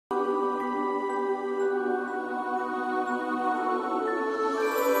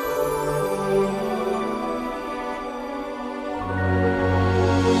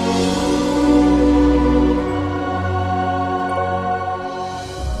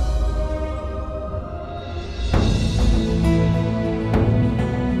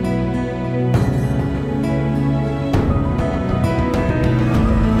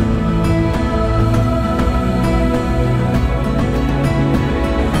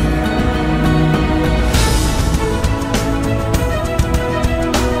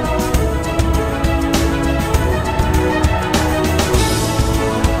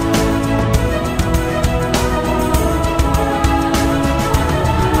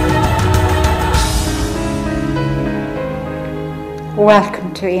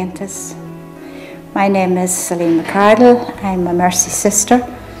Welcome to Íontas. My name is Celine McCardle. I'm a Mercy sister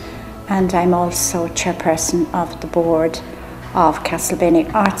and I'm also chairperson of the board of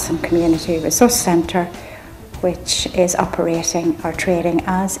Castlebany Arts and Community Resource Centre, which is operating or trading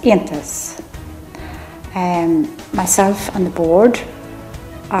as Íontas. Myself and the board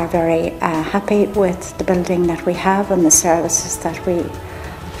are very happy with the building that we have and the services that we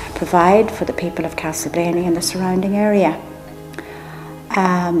provide for the people of Castlebany and the surrounding area.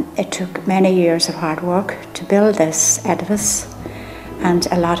 It took many years of hard work to build this edifice and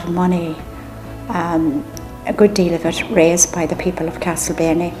a lot of money, a good deal of it raised by the people of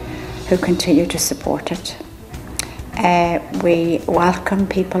Castlebany who continue to support it. We welcome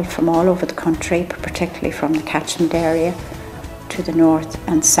people from all over the country, particularly from the catchment area to the north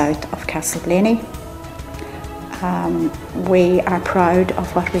and south of Castlebany. We are proud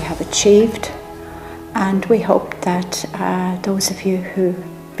of what we have achieved, and we hope that those of you who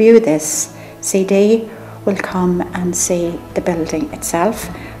view this CD will come and see the building itself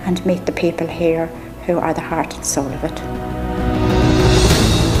and meet the people here who are the heart and soul of it.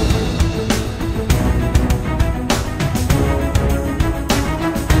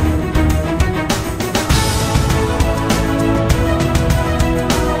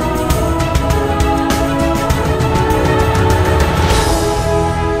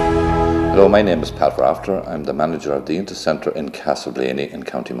 Hello, my name is Pat Rafter. I'm the manager of the Íontas Centre in Castlebany in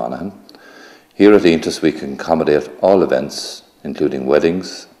County Monaghan. Here at Íontas we can accommodate all events, including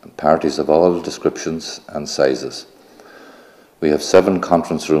weddings and parties of all descriptions and sizes. We have 7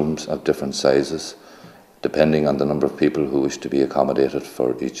 conference rooms of different sizes, depending on the number of people who wish to be accommodated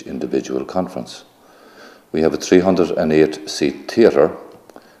for each individual conference. We have a 308-seat theatre,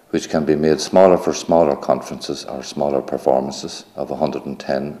 which can be made smaller for smaller conferences or smaller performances of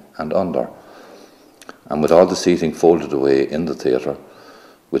 110 and under. And with all the seating folded away in the theatre,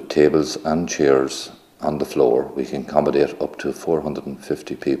 with tables and chairs on the floor, we can accommodate up to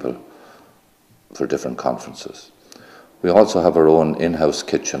 450 people for different conferences. We also have our own in-house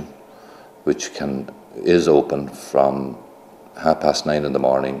kitchen, which is open from 9:30 in the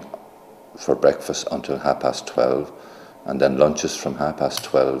morning for breakfast until 12:30, and then lunches from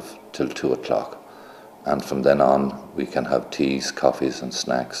 12:30 till 2 o'clock. And from then on, we can have teas, coffees and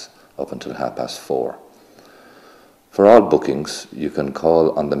snacks up until 4:30. For all bookings, you can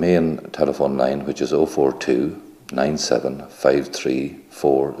call on the main telephone line, which is 042 97 53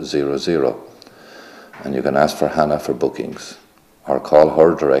 400. And you can ask for Hannah for bookings, or call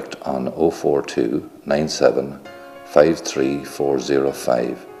her direct on 042 97 53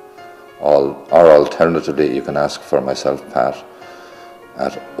 405. Or alternatively, you can ask for myself, Pat,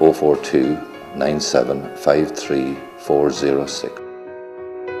 at 042 97 53 406.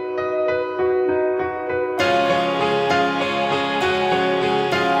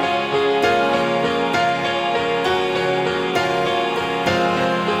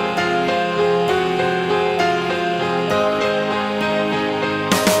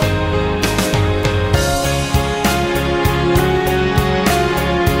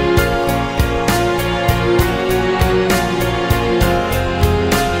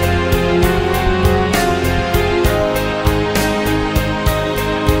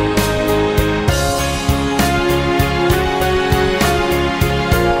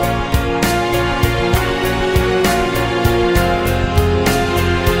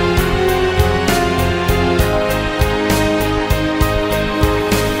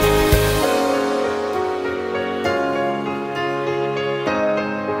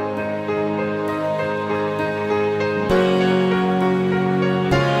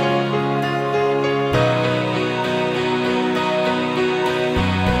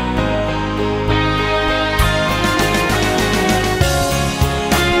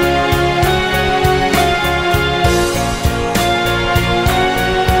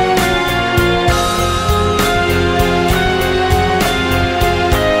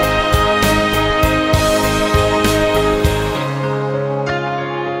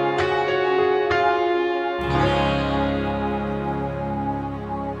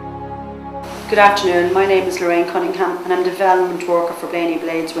 Good afternoon, my name is Lorraine Cunningham and I'm the development worker for Blaney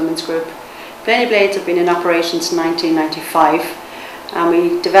Blades Women's Group. Blaney Blades have been in operation since 1995 and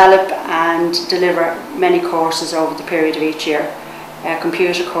we develop and deliver many courses over the period of each year.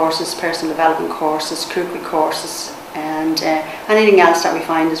 Computer courses, personal development courses, cookery courses and anything else that we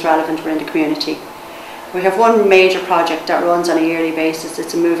find is relevant within the community. We have one major project that runs on a yearly basis.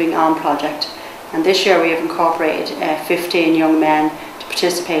 It's a Moving On project, and this year we have incorporated 15 young men to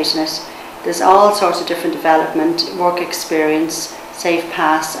participate in it. There's all sorts of different development, work experience, safe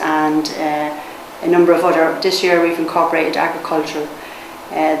pass and a number of other. This year we've incorporated agriculture.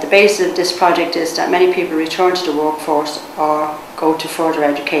 The basis of this project is that many people return to the workforce or go to further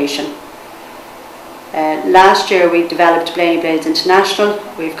education. Last year we developed Blaney Blades International.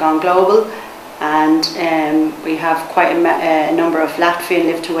 We've gone global, and we have quite a number of Latvian,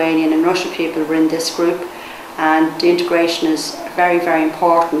 Lithuanian and Russian people were in this group, and the integration is very, very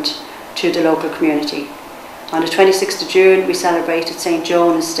important to the local community. On the 26th of June we celebrated St.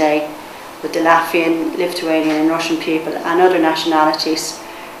 John's Day with the Latvian, Lithuanian and Russian people and other nationalities.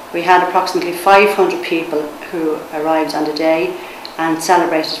 We had approximately 500 people who arrived on the day and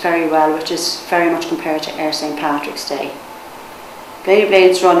celebrated very well, which is very much compared to our St. Patrick's Day. Blaney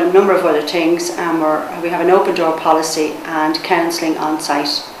Blades run a number of other things, and we have an open door policy and counselling on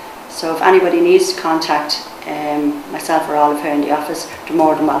site. So if anybody needs to contact myself or Olive here in the office, they're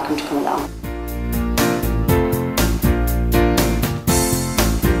more than welcome to come along.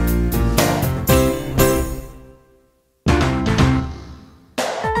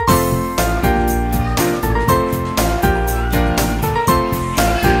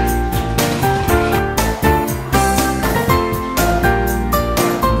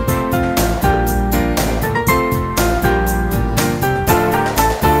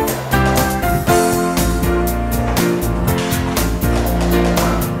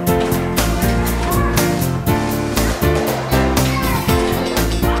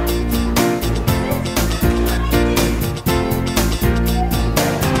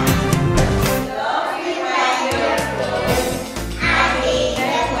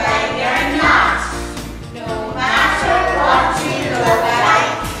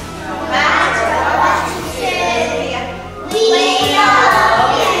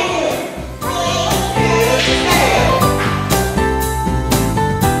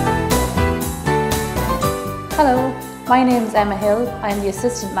 Hello, my name is Emma Hill. I'm the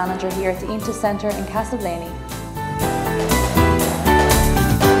Assistant Manager here at the Íontas Centre in Castleblaney.